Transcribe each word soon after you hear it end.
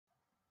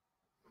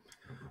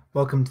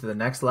Welcome to the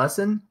next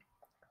lesson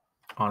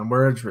on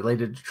words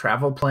related to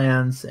travel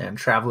plans and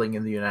traveling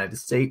in the United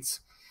States.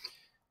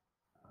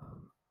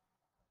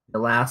 The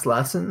last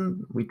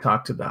lesson, we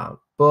talked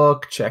about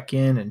book, check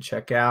in, and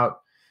check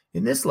out.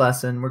 In this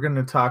lesson, we're going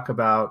to talk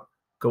about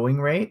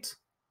going rate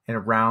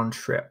and round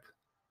trip.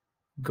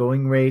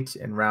 Going rate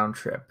and round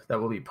trip. That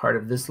will be part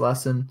of this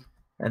lesson,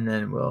 and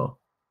then we'll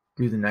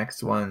do the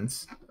next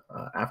ones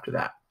after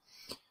that.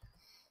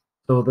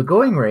 So the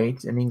going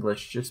rate in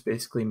English just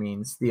basically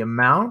means the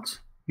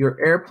amount your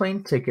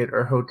airplane ticket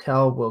or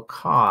hotel will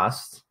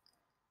cost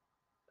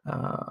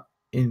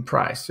in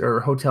price,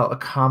 or hotel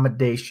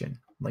accommodation.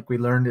 Like we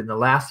learned in the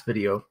last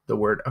video, the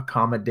word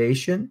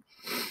accommodation.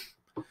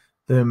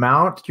 The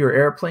amount your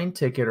airplane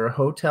ticket or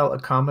hotel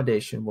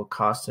accommodation will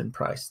cost in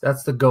price.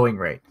 That's the going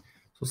rate.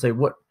 So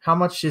we'll say, how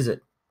much is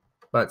it?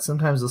 But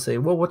sometimes they'll say,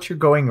 well, what's your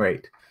going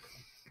rate?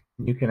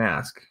 You can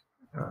ask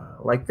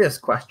like this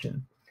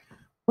question.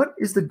 What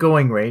is the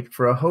going rate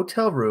for a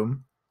hotel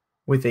room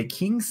with a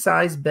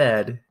king-size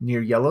bed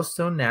near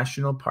Yellowstone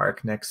National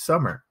Park next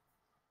summer?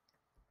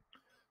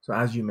 So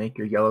as you make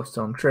your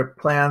Yellowstone trip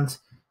plans,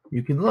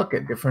 you can look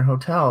at different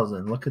hotels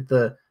and look at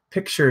the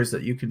pictures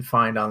that you can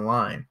find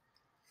online.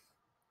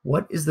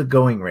 What is the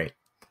going rate?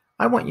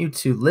 I want you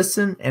to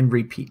listen and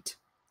repeat.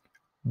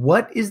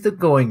 What is the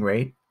going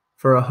rate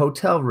for a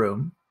hotel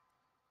room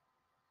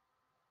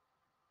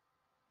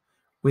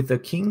with a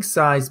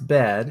king-size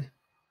bed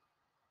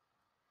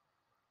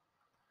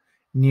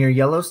near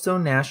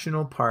Yellowstone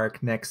National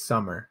Park next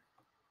summer?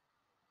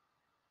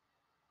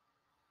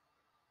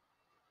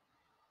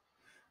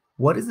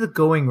 What is the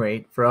going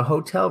rate for a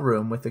hotel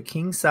room with a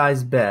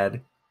king-size bed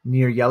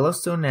near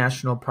Yellowstone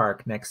National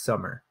Park next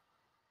summer?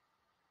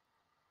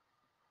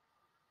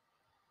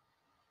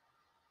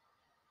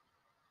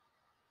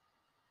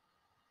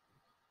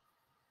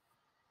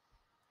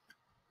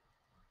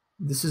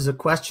 This is a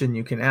question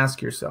you can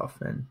ask yourself,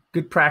 and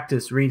good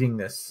practice reading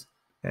this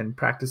and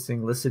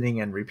practicing listening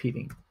and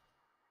repeating.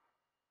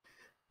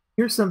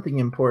 Here's something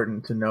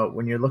important to note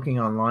when you're looking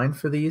online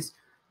for these.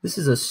 This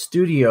is a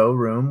studio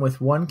room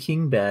with one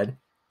king bed,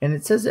 and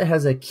it says it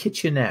has a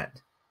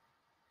kitchenette.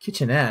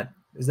 Kitchenette?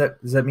 Does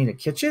that mean a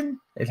kitchen?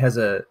 It has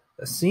a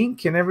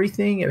sink and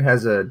everything? It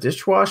has a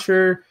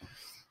dishwasher?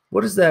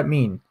 What does that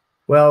mean?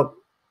 Well,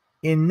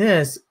 in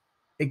this,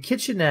 a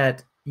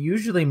kitchenette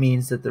usually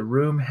means that the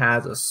room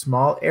has a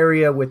small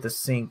area with a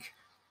sink,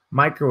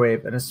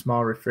 microwave, and a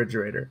small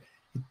refrigerator.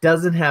 It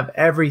doesn't have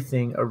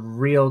everything a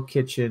real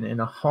kitchen in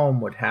a home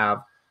would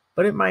have,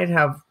 but it might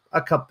have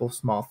a couple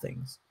small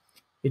things.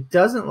 It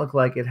doesn't look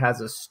like it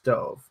has a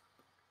stove.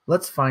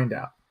 Let's find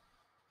out.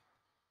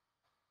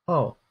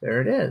 Oh, there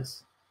it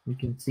is. You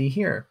can see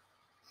here.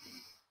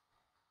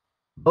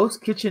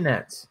 Most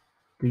kitchenettes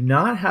do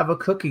not have a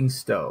cooking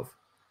stove,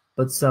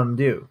 but some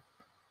do.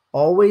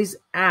 Always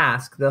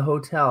ask the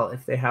hotel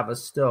if they have a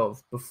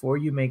stove before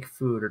you make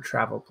food or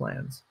travel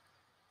plans.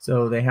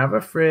 So they have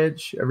a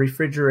fridge, a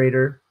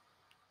refrigerator,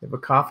 they have a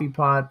coffee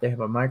pot, they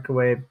have a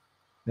microwave,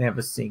 they have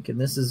a sink. And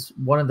this is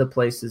one of the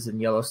places in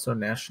Yellowstone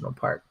National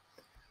Park.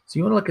 So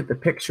you want to look at the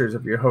pictures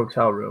of your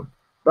hotel room.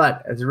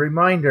 But as a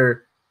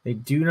reminder, they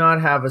do not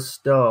have a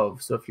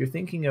stove. So if you're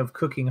thinking of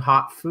cooking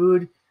hot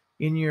food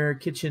in your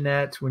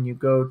kitchenette when you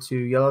go to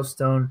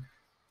Yellowstone,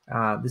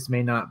 this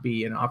may not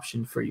be an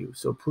option for you.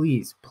 So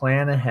please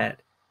plan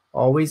ahead.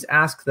 Always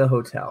ask the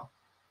hotel.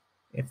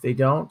 If they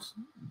don't,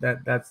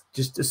 that's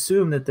just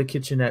assume that the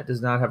kitchenette does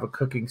not have a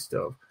cooking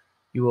stove.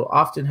 You will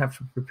often have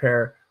to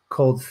prepare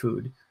cold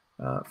food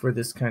for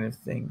this kind of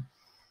thing,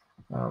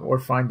 or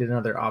find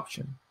another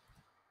option.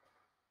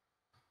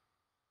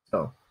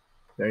 So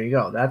there you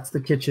go. That's the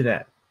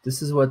kitchenette.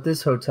 This is what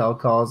this hotel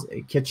calls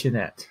a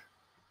kitchenette.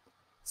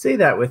 Say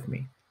that with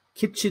me.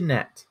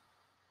 Kitchenette.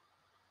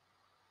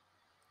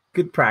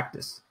 Good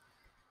practice.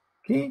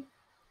 Okay,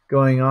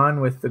 going on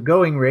with the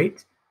going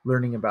rate,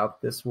 learning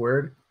about this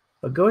word.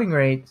 A going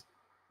rate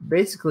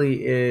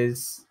basically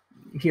is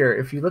here.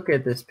 If you look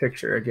at this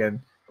picture again,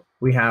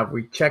 we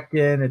checked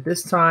in at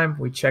this time,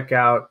 we check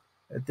out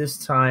at this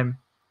time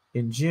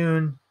in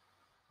June.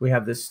 We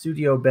have the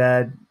studio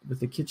bed with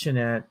the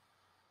kitchenette.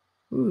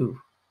 Ooh,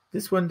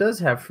 this one does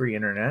have free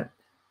internet.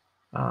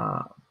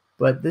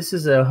 But this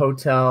is a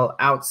hotel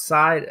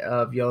outside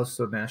of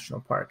Yellowstone National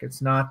Park.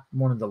 It's not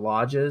one of the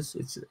lodges.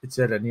 It's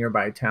at a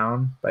nearby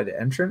town by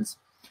the entrance.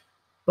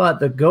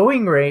 But the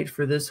going rate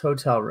for this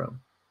hotel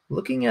room,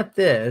 looking at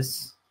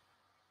this,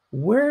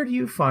 where do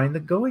you find the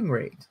going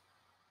rate?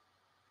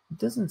 It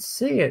doesn't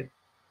say it.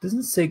 It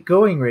doesn't say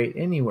going rate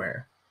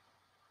anywhere.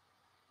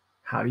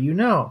 How do you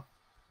know?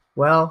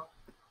 Well,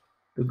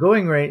 the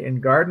going rate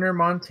in Gardner,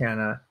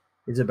 Montana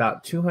is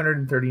about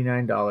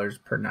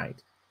 $239 per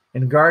night.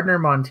 And Gardner,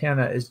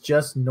 Montana is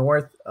just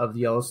north of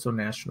Yellowstone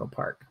National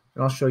Park.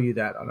 And I'll show you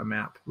that on a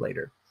map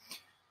later.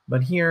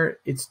 But here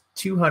it's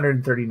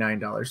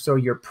 $239. So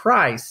your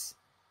price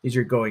is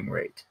your going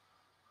rate.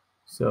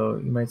 So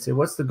you might say,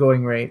 what's the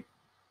going rate?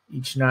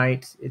 Each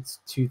night it's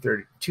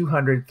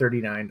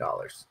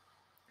 $239.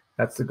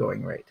 That's the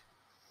going rate.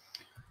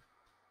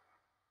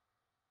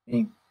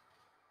 Okay.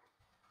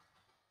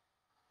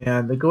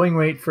 And the going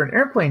rate for an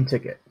airplane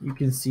ticket, you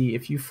can see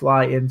if you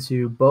fly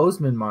into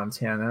Bozeman,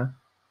 Montana,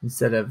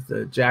 instead of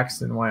the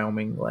Jackson,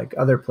 Wyoming, like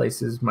other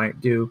places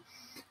might do.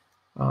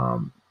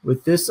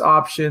 With this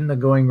option, the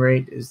going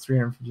rate is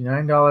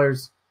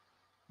 $359.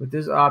 With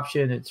this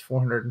option, it's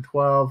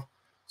 $412.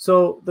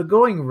 So the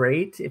going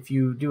rate, if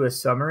you do a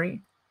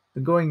summary, the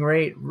going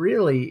rate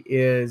really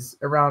is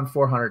around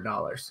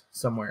 $400,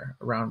 somewhere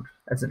around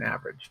as an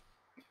average.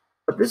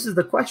 But this is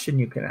the question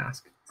you can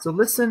ask. So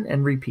listen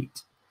and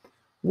repeat.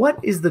 What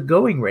is the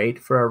going rate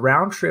for a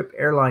round-trip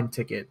airline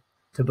ticket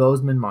to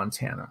Bozeman,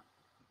 Montana?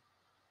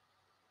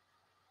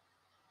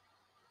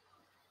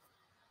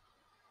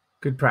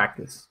 Good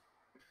practice.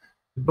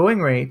 The going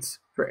rates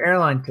for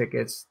airline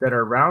tickets that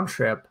are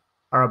round-trip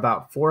are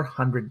about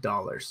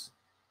 $400.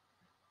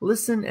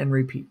 Listen and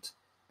repeat.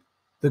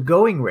 The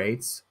going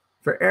rates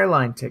for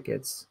airline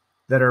tickets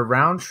that are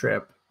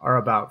round-trip are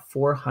about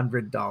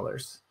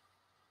 $400.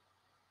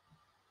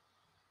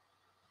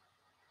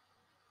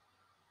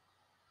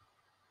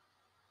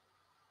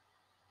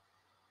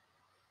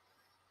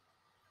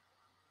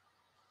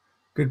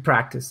 Good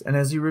practice. And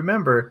as you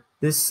remember,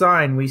 this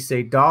sign we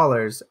say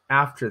dollars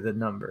after the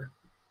number.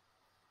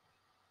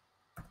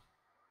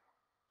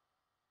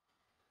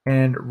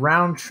 And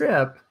round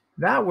trip,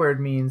 that word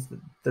means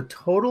the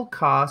total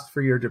cost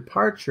for your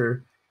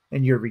departure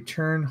and your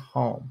return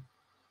home.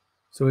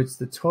 So it's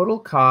the total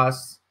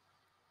cost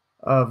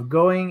of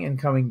going and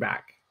coming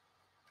back.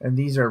 And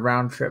these are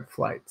round trip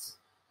flights.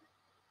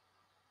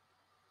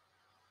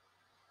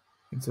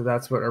 And so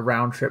that's what a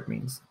round trip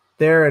means.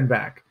 There and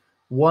back.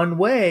 One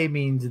way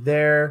means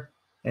there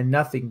and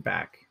nothing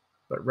back.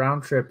 But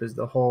round trip is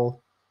the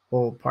whole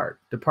part.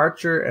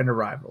 Departure and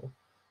arrival.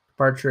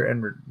 Departure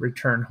and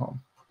return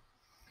home.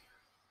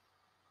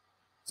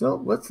 So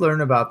let's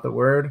learn about the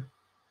word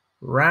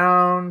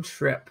round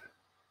trip.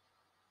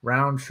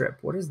 Round trip.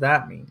 What does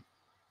that mean?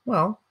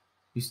 Well,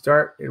 you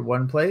start at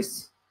one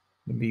place.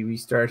 Maybe we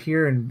start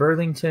here in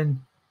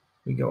Burlington.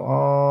 We go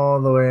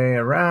all the way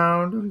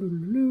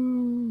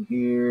around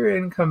here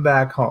and come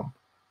back home.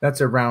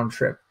 That's a round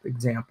trip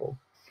example.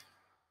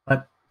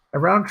 But a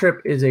round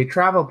trip is a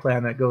travel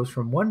plan that goes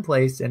from one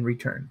place and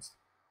returns.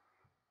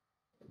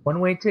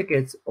 One-way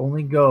tickets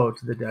only go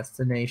to the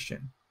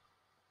destination,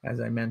 as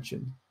I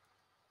mentioned.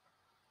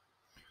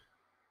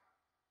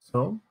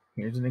 So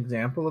here's an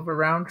example of a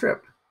round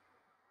trip.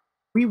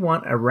 We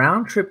want a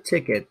round trip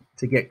ticket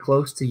to get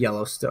close to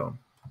Yellowstone.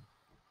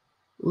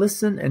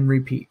 Listen and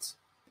repeat.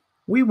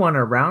 We want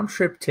a round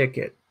trip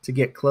ticket to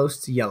get close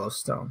to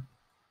Yellowstone.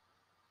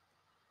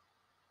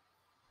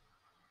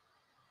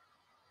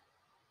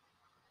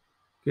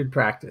 Good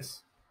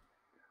practice.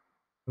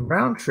 A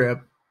round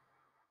trip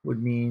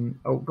would mean,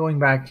 going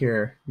back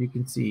here, you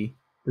can see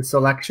the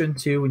selection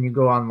too when you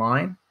go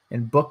online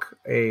and book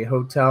a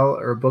hotel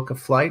or book a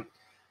flight.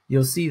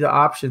 You'll see the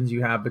options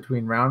you have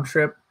between round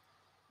trip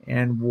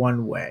and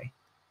one way.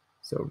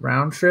 So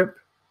round trip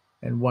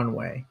and one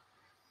way.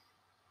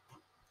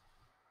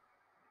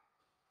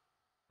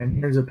 And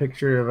here's a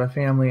picture of a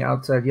family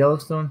outside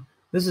Yellowstone.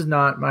 This is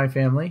not my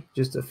family,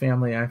 just a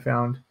family I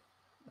found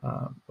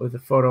with a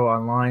photo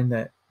online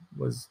that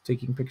was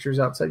taking pictures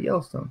outside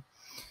Yellowstone.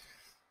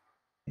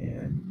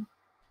 And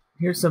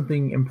here's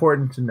something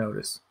important to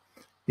notice.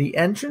 The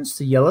entrance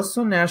to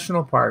Yellowstone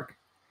National Park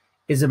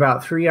is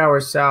about 3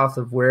 hours south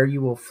of where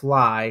you will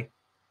fly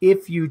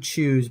if you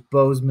choose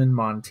Bozeman,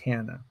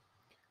 Montana.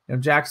 Now,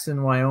 Jackson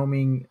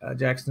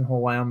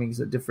Hole, Wyoming is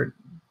a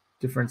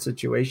different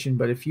situation,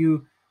 but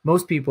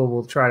most people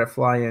will try to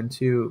fly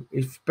into,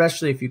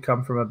 especially if you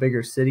come from a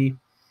bigger city.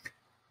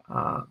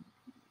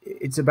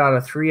 It's about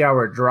a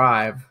 3-hour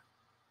drive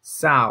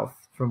south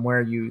from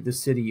where the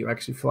city you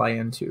actually fly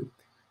into,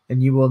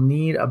 and you will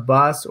need a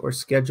bus or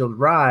scheduled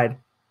ride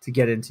to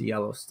get into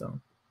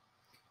Yellowstone.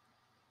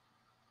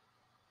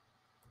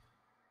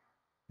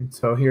 And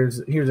so here's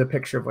a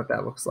picture of what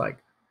that looks like.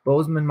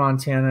 Bozeman,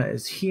 Montana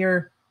is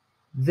here.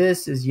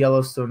 This is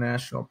Yellowstone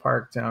National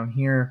Park down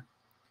here,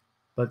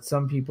 but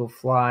some people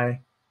fly.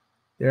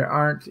 There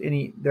aren't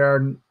any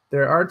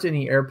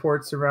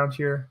airports around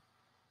here.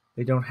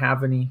 They don't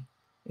have any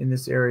in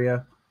this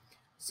area.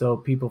 So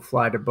people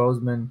fly to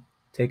Bozeman,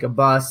 take a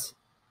bus,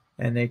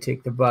 and they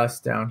take the bus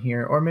down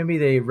here. Or maybe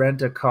they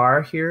rent a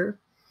car here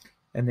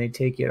and they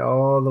take it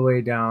all the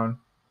way down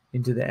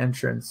into the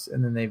entrance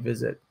and then they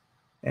visit.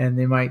 And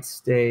they might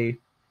stay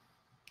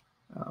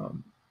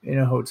in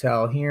a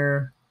hotel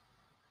here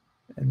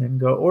and then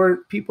go, or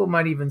people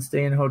might even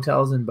stay in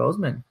hotels in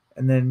Bozeman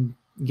and then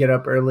get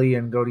up early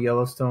and go to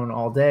Yellowstone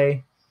all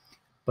day.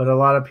 But a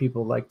lot of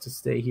people like to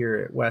stay here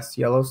at West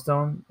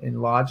Yellowstone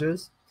in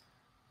lodges,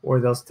 or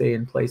they'll stay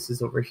in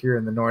places over here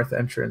in the north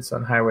entrance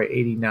on Highway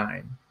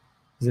 89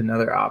 is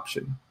another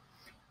option.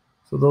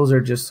 So those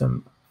are just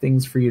some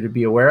things for you to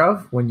be aware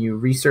of when you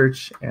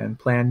research and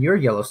plan your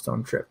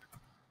Yellowstone trip.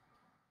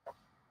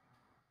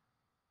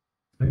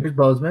 Here's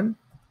Bozeman,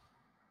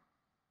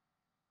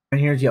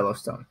 and here's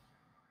Yellowstone.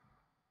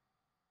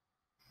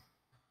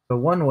 So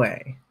one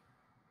way,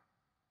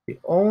 you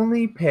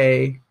only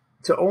pay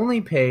to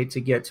only pay to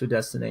get to a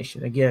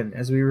destination. Again,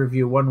 as we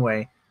review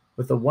one-way,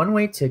 with a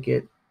one-way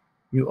ticket,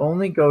 you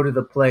only go to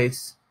the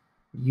place.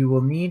 You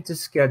will need to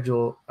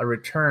schedule a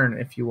return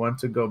if you want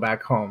to go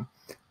back home.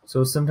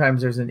 So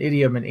sometimes there's an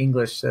idiom in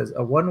English that says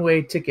a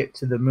one-way ticket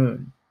to the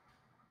moon.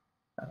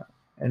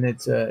 And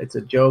it's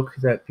a joke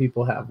that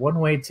people have.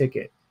 One-way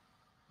ticket.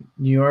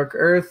 New York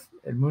Earth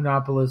and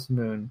Moonopolis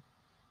Moon.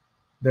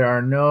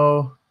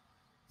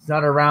 It's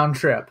not a round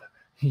trip.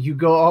 You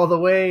go all the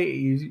way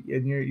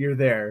and you're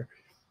there.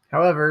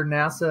 However,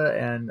 NASA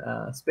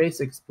and space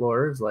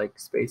explorers like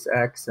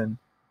SpaceX and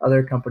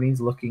other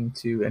companies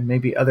and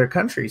maybe other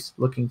countries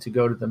looking to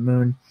go to the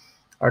moon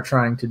are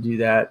trying to do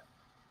that,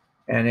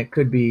 and it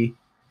could be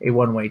a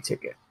one-way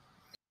ticket.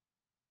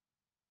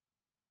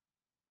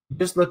 We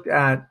just looked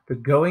at the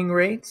going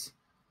rate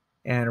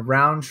and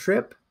round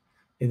trip.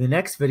 In the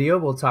next video,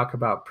 we'll talk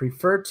about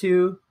prefer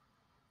to,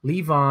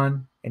 leave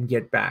on, and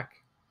get back.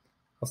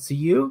 I'll see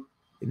you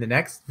in the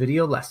next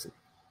video lesson.